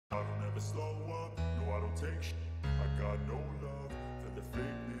never slow up, no I don't take shit. I got no love for the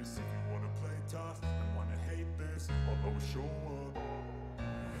fakeness. If you wanna play tough and wanna hate this, I'll always show up.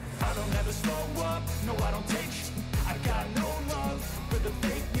 I don't ever slow up, no I don't take shit. I got no love for the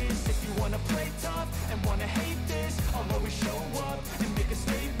fakeness. If you wanna play tough and wanna hate this, I'll always show up and make a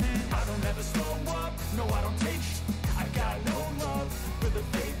statement. I don't ever slow up, no I don't take shit. I got no love for the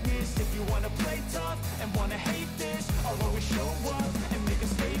fakeness. If you wanna play tough and wanna hate this, I'll always show up and make a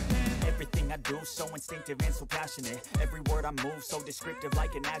statement. Everything I do so instinctive and so passionate. Every word I move so descriptive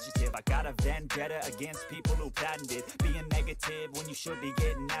like an adjective. I got a vendetta against people who patented being negative when you should be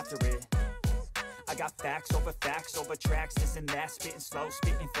getting after it. I got facts over tracks, this and that. Spitting slow,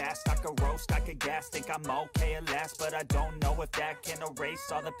 spitting fast. I could roast, I could gas. Think I'm okay at last, but I don't know if that can erase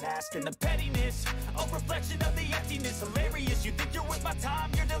all the past. And the pettiness, a reflection of the emptiness. Hilarious, you think you're worth my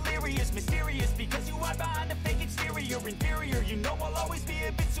time, you're delirious. Mysterious, because you hide behind a fake exterior. Inferior, you know I'll always be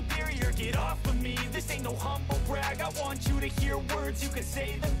a bit superior. Get off of me, this ain't no humble brag. I want you to hear words, you can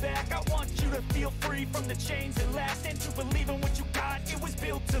say them back. I want you to feel free from the chains that last, and to believe in what you got, it was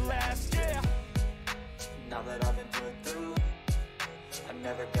built to last, yeah. Now that I've been put through, I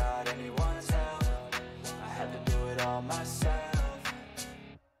never got anyone's help. I had to do it all myself.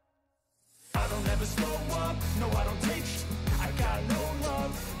 I don't ever slow up, no I don't take shit. I got no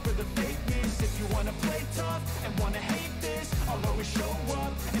love for the fakeness. If you wanna play tough and wanna hate this, I'll always show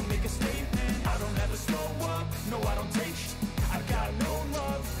up and make a statement. I don't ever slow up, no I don't take shit. I got no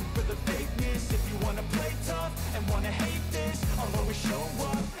love for the fakeness. If you wanna play tough and wanna hate this, I'll always show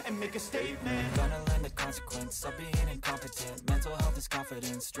up and make a statement. Gonna learn the consequence of being incompetent. Mental health is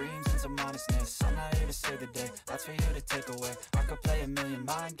confidence, dreams and some honestness. I'm not here to save the day, that's for you to take away. I could play a million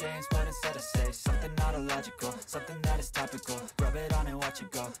mind games, but instead I say something not illogical, something that is topical. Rub it on and watch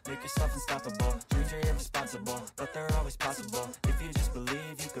it go, make yourself unstoppable. Dreams are irresponsible, but they're always possible. If you just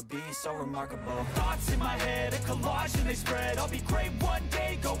believe, you could be so remarkable. Thoughts in my head, a collage and they spread. I'll be great one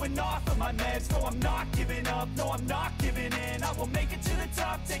day, going off of my meds. No, I'm not giving up, no, I'm not giving in. I will make it to the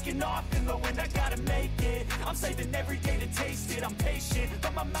top, taking off in the wind. I gotta make it, I'm saving every day to taste it. I'm patient,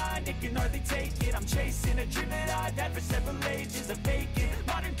 but my mind, it can hardly take it. I'm chasing a dream that I've had for several ages. A vacant,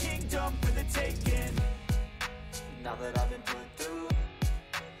 modern kingdom for the taking. Now that I've been put through,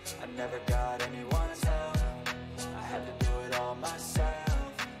 I never got anyone's help. I had to do it all myself.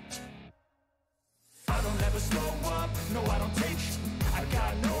 I don't ever slow up, no I don't take shit. I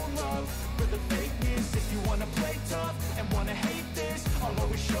got no love for the fakeness. If you wanna play tough and wanna hate this, I'll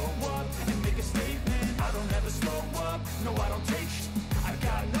always show up and make a statement. I don't ever slow up, no I don't take shit. I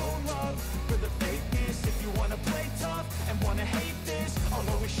got no love for the fakeness. If you wanna play tough and wanna hate this, I'll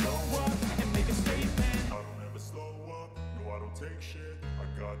always show up and make a statement. I don't ever slow up, no I don't take shit. I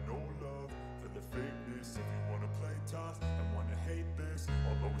got no love for the fakeness. If you wanna play tough and wanna hate this,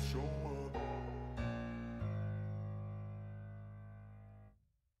 I'll always show up.